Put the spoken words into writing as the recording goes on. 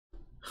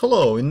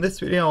Hello, in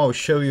this video I'll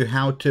show you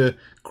how to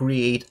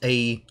create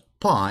a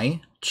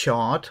pie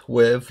chart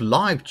with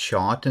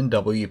LiveCharts in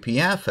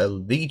WPF.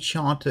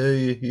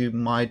 LiveCharts, you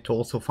might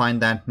also find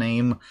that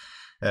name.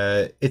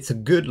 It's a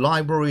good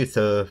library. It's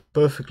a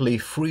perfectly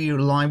free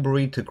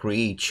library to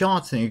create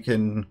charts, and you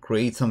can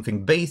create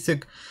something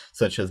basic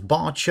such as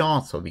bar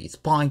charts or these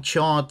pie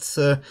charts.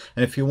 And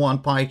if you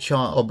want pie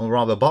chart, or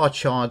rather bar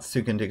charts,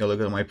 you can take a look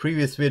at my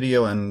previous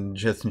video and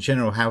just in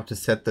general how to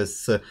set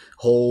this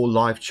whole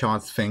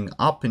LiveCharts thing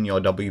up in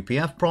your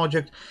WPF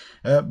project.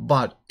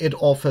 But it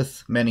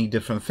offers many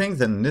different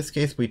things, and in this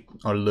case we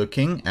are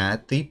looking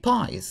at the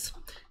pies.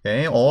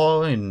 Okay,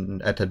 or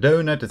at a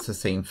donut, it's the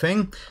same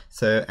thing.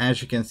 So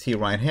as you can see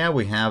right here,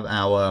 we have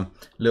our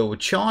little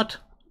chart,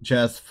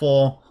 just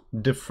 4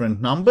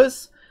 different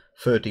numbers,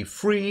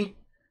 33,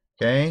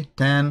 okay,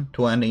 10,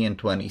 20, and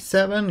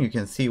 27. You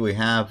can see we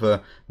have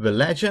the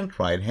legend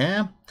right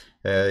here.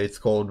 It's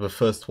called the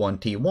first one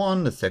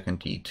T1, the second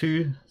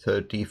T2,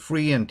 third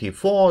T3, and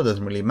T4.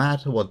 Doesn't really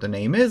matter what the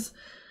name is.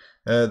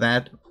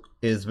 That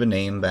is the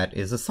name that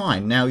is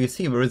assigned. Now you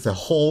see there is a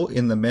hole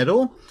in the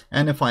middle,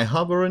 and if I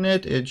hover in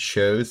it, it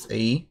shows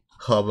a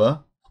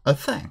hover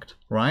effect,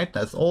 right?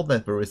 That's all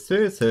that there is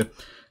to it. So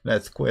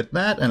let's quit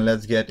that and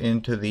let's get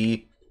into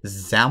the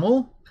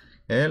XAML.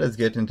 Okay, let's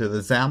get into the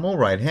XAML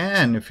right here.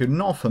 And if you're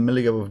not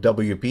familiar with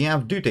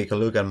WPF, do take a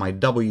look at my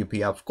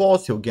WPF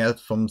course. You'll get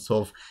from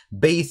sort of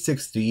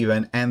basics to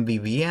even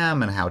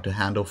MVVM and how to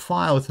handle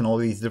files and all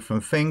these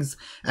different things.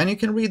 And you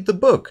can read the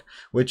book,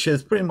 which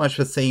is pretty much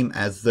the same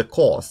as the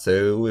course.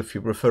 So if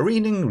you prefer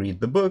reading, read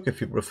the book.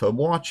 If you prefer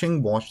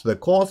watching, watch the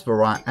course.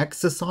 There are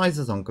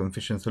exercises on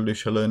Confucian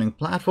Solution Learning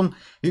Platform.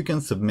 You can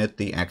submit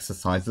the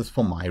exercises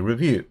for my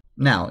review.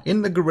 Now,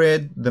 in the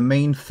grid, the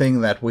main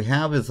thing that we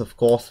have is, of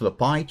course, the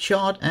pie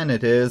chart, and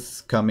it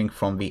is coming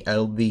from the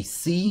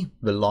LVC,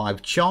 the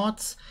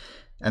LiveCharts,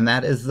 and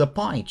that is the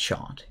pie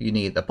chart. You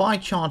need the pie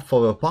chart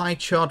for the pie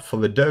chart. For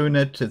the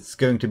donut, it's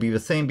going to be the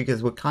same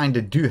because we kind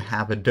of do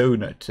have a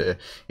donut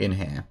in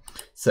here.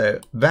 So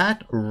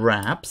that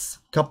wraps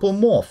a couple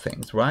more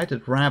things, right?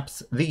 It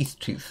wraps these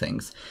 2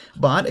 things.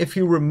 But if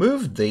you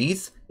remove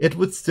these, it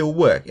would still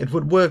work. It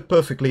would work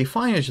perfectly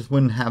fine. It just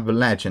wouldn't have a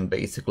legend,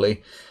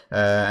 basically,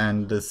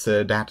 and this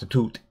data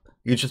tool.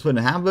 You just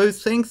wouldn't have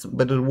those things,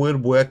 but it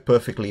would work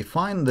perfectly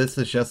fine. This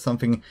is just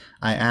something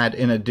I add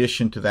in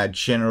addition to that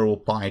general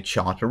pie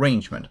chart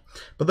arrangement.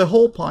 But the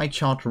whole pie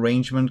chart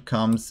arrangement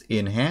comes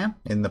in here,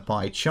 in the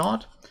pie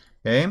chart.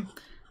 Okay.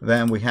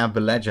 Then we have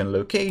the legend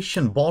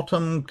location,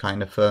 bottom,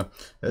 kind of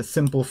a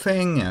simple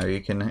thing.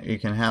 You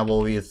can have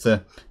all these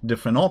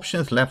different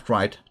options, left,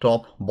 right,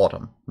 top,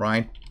 bottom,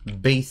 right?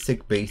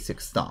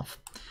 Basic stuff.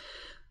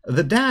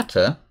 The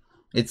data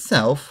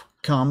itself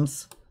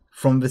comes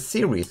from the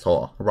series,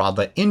 or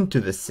rather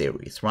into the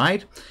series,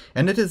 right?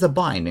 And it is a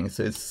binding,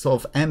 so it's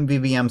sort of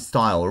MVVM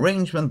style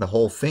arrangement. The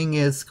whole thing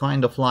is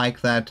kind of like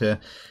that.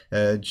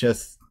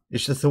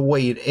 It's just the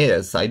way it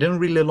is. I don't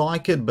really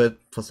like it, but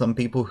for some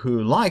people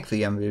who like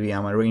the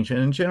MVVM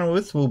arrangement in general,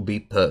 this will be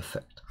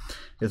perfect.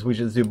 Because we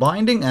just do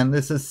binding, and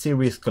this is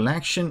series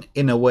collection.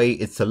 In a way,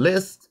 it's a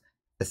list,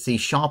 a C#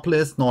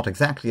 list, not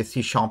exactly a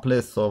C#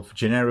 list of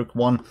generic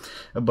one,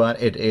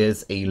 but it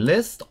is a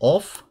list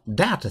of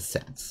data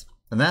sets.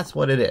 And that's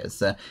what it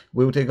is.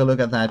 We'll take a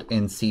look at that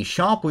in C#.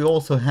 We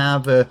also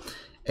have a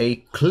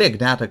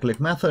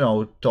DataClick method.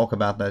 I'll talk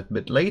about that a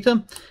bit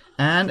later.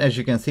 And as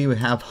you can see, we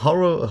have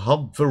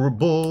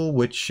hoverable,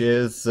 which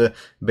is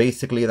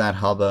basically that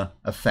hover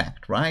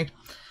effect, right?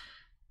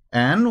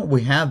 And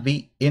we have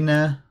the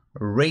inner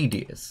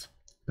radius.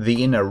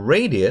 The inner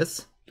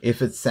radius,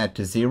 if it's set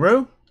to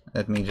 0,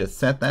 let me just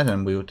set that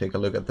and we will take a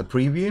look at the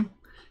preview.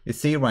 You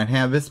see right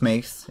here, this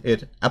makes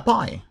it a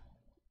pie.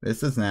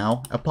 This is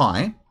now a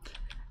pie.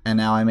 And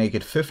now I make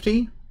it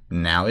 50.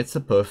 Now it's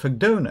a perfect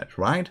donut,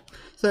 right?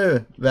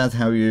 So that's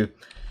how you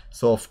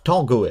sort of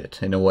toggle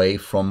it in a way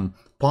from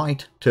pie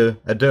to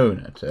a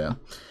donut.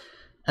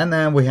 And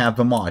then we have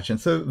the margin.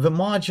 So the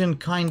margin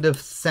kind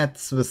of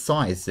sets the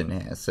size in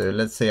here. So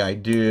let's say I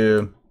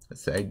do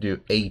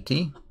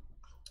 80.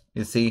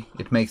 You see,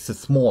 it makes it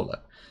smaller.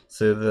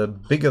 So the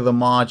bigger the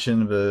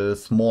margin, the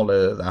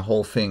smaller the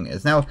whole thing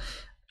is. Now,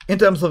 in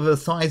terms of the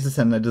sizes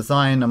and the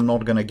design, I'm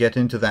not going to get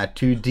into that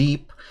too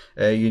deep.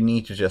 You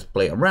need to just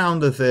play around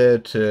with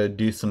it,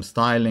 do some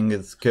styling.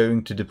 It's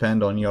going to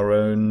depend on your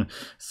own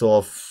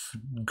sort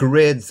of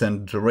grids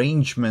and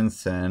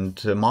arrangements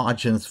and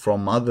margins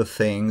from other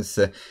things.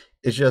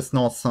 It's just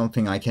not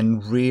something I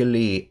can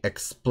really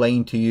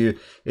explain to you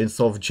in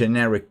sort of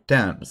generic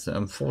terms.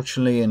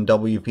 Unfortunately, in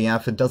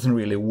WPF, it doesn't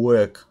really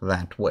work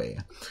that way.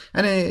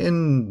 And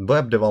in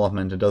web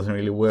development, it doesn't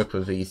really work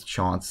with these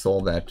charts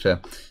all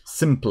that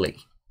simply.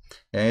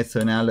 Okay,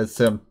 so now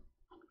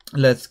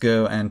let's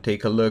go and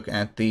take a look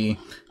at the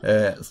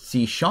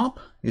C#.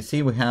 you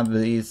see we have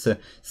these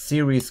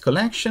series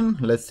collection.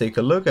 Let's take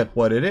a look at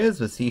what it is.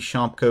 The C#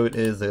 code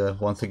is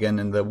once again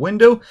in the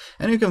window,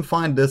 and you can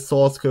find this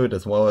source code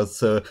as well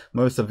as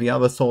most of the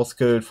other source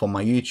code for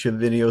my YouTube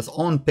videos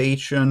on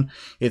Patreon.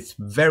 It's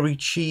very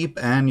cheap,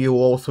 and you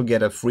also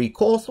get a free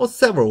course or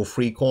several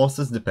free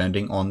courses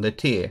depending on the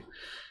tier.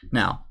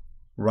 Now,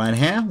 right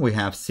here we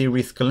have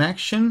series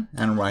collection,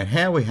 and right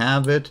here we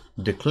have it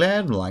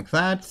declared like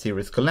that,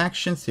 series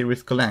collection,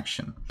 series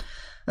collection.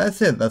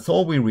 That's it, that's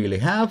all we really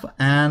have.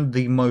 And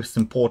the most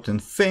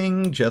important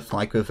thing, just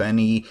like with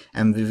any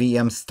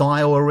MVVM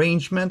style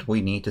arrangement,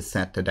 we need to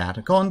set the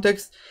data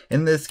context.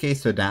 In this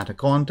case, the data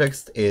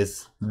context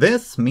is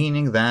this,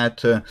 meaning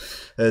that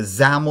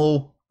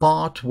XAML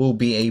part will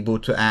be able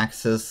to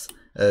access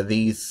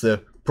these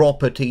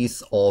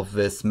properties of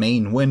this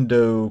main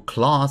window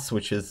class,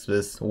 which is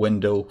this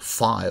window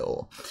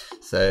file.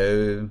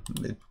 So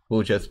it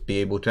will just be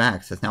able to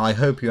access. Now, I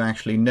hope you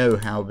actually know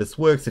how this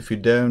works. If you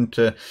don't,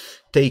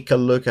 take a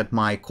look at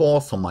my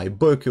course or my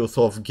book. You'll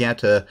sort of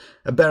get a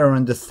better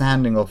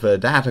understanding of the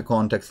data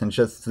context and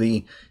just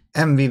the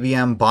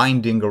MVVM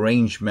binding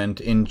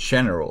arrangement in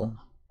general.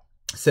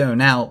 So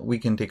now we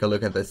can take a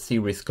look at the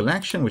series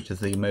collection, which is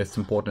the most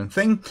important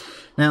thing.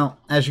 Now,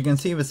 as you can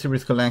see, the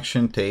series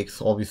collection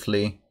takes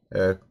obviously,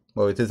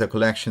 well, it is a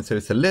collection, so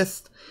it's a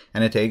list,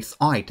 and it takes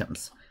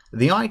items.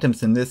 The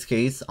items in this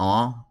case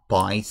are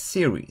by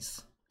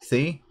series.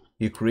 See,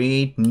 you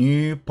create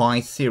new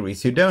by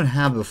series. You don't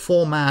have a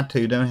format,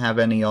 you don't have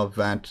any of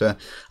that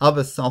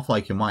other stuff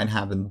like you might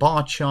have in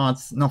bar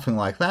charts, nothing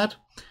like that.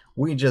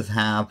 We just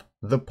have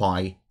the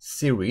by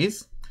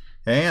series.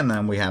 Okay, and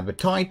then we have a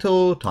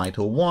title,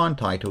 title 1,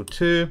 title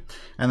 2,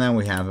 and then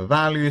we have the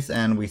values,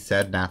 and we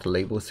set data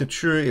labels to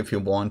true if you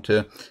want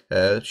to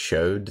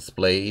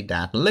display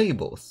data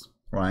labels,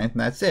 right?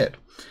 That's it.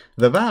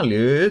 The value,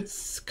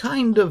 it's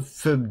kind of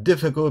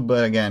difficult,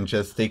 but again,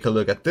 just take a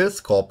look at this,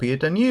 copy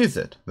it and use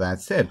it.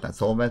 That's it.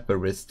 That's all that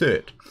there is to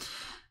it.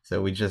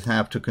 So we just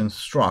have to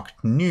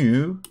construct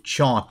new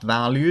chart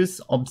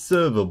values,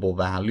 observable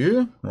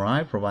value,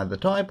 right? Provide the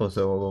type,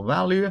 observable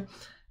value,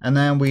 and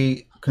then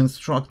we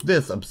construct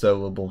this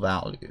observable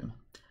value.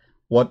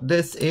 What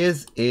this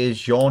is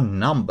your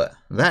number.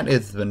 That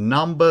is the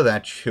number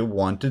that you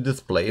want to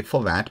display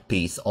for that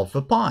piece of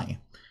the pie.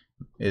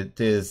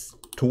 It is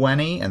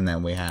 20, and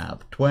then we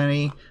have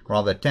 20,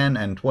 rather 10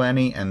 and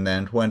 20, and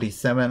then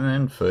 27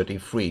 and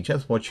 33,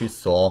 just what you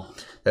saw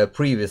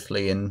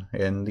previously in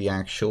the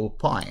actual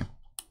pie.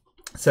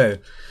 So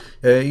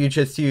you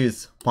just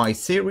use pie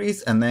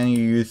series, and then you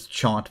use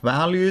chart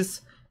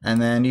values, and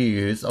then you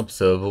use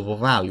observable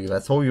value.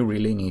 That's all you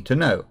really need to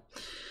know.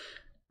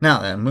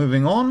 Now then,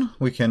 moving on,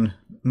 we can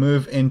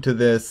move into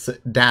this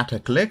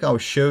DataClick. I'll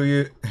show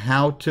you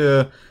how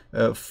to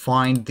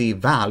find the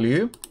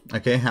value,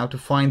 okay, how to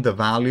find the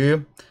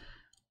value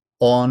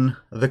on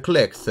the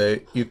click. So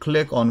you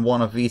click on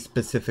one of these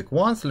specific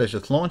ones. Let's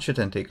just launch it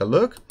and take a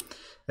look.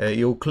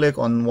 You'll click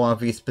on one of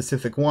these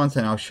specific ones,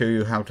 and I'll show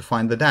you how to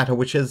find the data,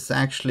 which is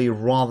actually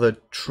rather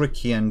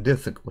tricky and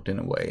difficult in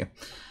a way.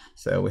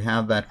 So we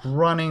have that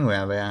running, we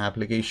have our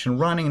application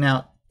running.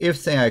 Now, if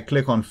say I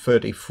click on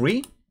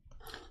 33,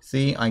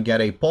 see, I get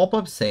a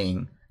pop-up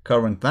saying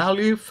current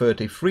value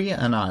 33,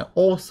 and I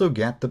also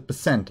get the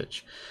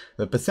percentage.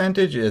 The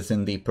percentage is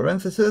in the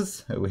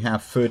parentheses. We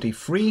have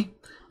 33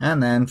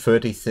 and then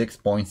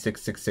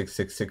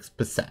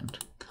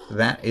 36.66666%.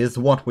 That is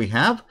what we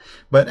have,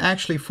 but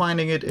actually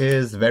finding it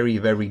is very,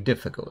 very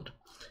difficult.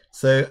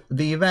 So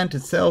the event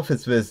itself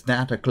is this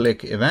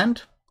DataClick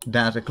event.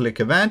 DataClick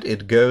event,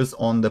 it goes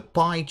on the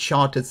pie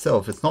chart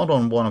itself. It's not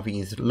on one of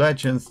these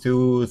legends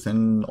tools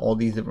and all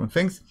these different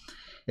things.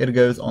 It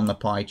goes on the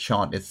pie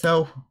chart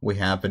itself. We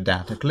have a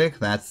DataClick,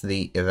 that's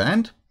the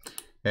event.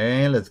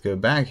 Okay, let's go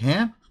back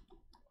here.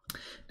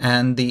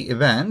 And the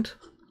event,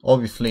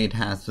 obviously it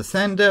has the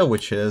sender,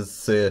 which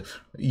is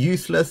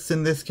useless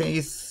in this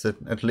case.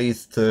 At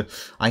least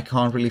I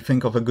can't really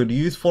think of a good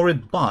use for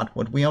it. But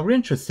what we are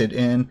interested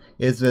in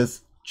is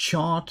this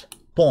chart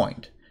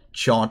point.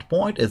 Chart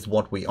point is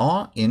what we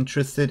are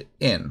interested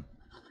in.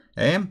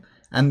 Okay?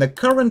 And the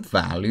current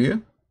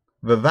value,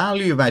 the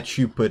value that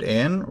you put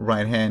in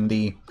right here in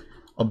the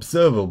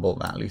observable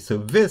value. So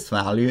this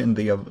value in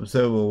the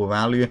observable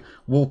value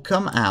will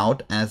come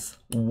out as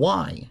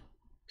Y.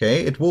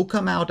 Okay, it will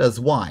come out as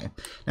Y.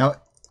 Now,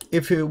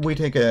 if we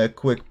take a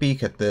quick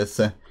peek at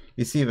this,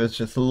 you see there's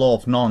just a lot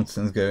of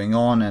nonsense going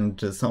on, and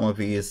some of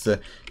these,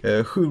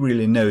 who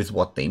really knows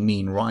what they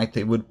mean, right?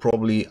 They would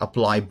probably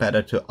apply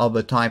better to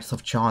other types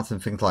of charts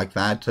and things like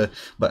that,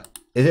 but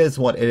it is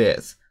what it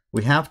is.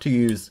 We have to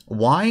use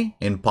Y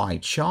in pie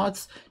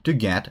charts to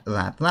get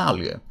that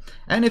value.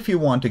 And if you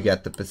want to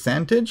get the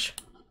percentage,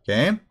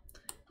 okay,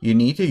 you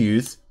need to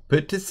use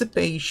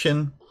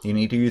participation. You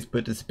need to use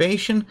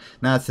participation.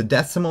 Now it's a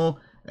decimal,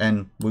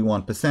 and we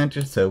want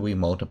percentage, so we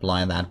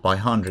multiply that by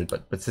 100.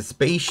 But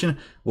participation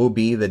will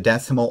be the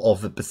decimal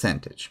of the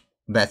percentage.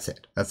 That's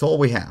it. That's all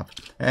we have.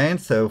 And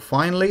so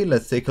finally,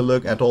 let's take a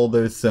look at all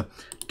those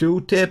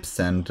tooltips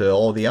and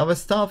all the other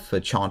stuff.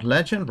 Chart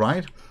legend,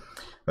 right?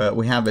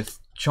 we have a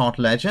chart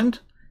legend,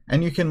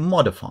 and you can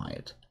modify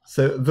it.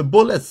 So the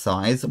bullet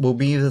size will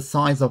be the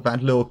size of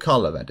that little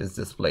color that is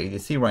displayed. You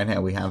see right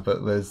here we have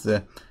those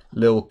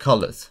little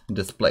colors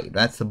displayed.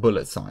 That's the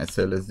bullet size.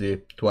 So let's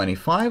do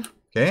 25.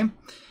 Okay,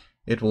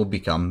 it will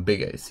become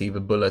bigger. See, the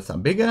bullets are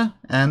bigger,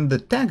 and the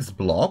text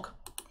block.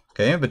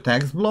 Okay, the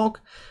text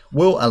block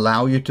will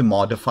allow you to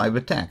modify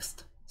the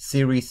text.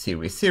 Series,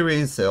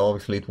 so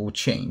obviously it will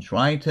change,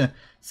 right?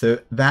 So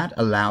that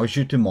allows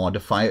you to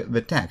modify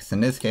the text.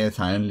 In this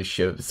case, I only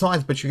show the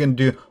size, but you can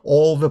do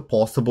all the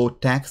possible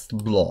text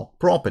block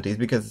properties,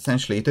 because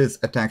essentially it is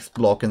a text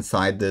block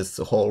inside this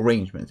whole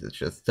arrangement. It's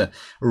just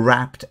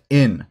wrapped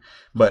in.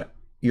 But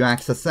you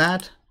access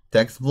that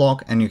text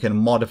block, and you can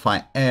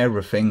modify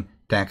everything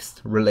text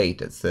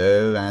related.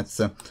 So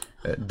that's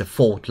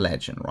default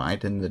legend,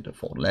 right? In the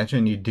default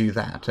legend, you do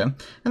that. And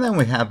then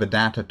we have the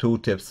data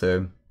tooltip.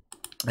 So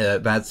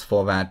that's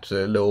for that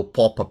little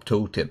pop-up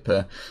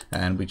tooltip,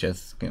 and we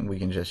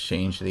can just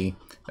change the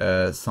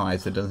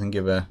size. It doesn't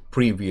give a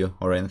preview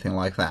or anything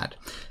like that.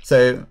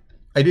 So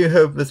I do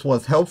hope this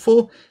was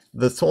helpful.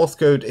 The source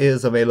code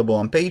is available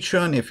on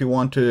Patreon. If you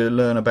want to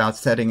learn about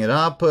setting it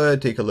up,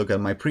 take a look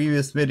at my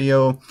previous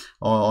video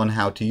on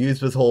how to use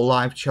this whole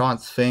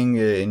LiveCharts thing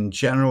in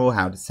general,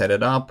 how to set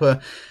it up.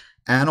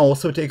 And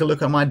also take a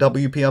look at my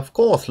WPF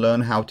course, learn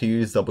how to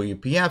use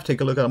WPF.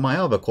 Take a look at my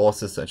other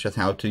courses, such as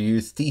how to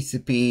use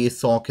TCP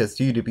sockets,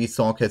 UDP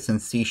sockets in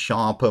C#,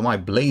 my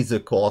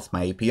Blazor course,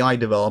 my API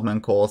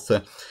development course.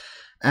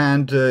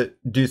 And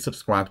do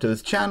subscribe to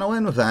this channel.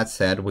 And with that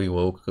said, we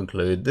will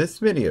conclude this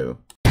video.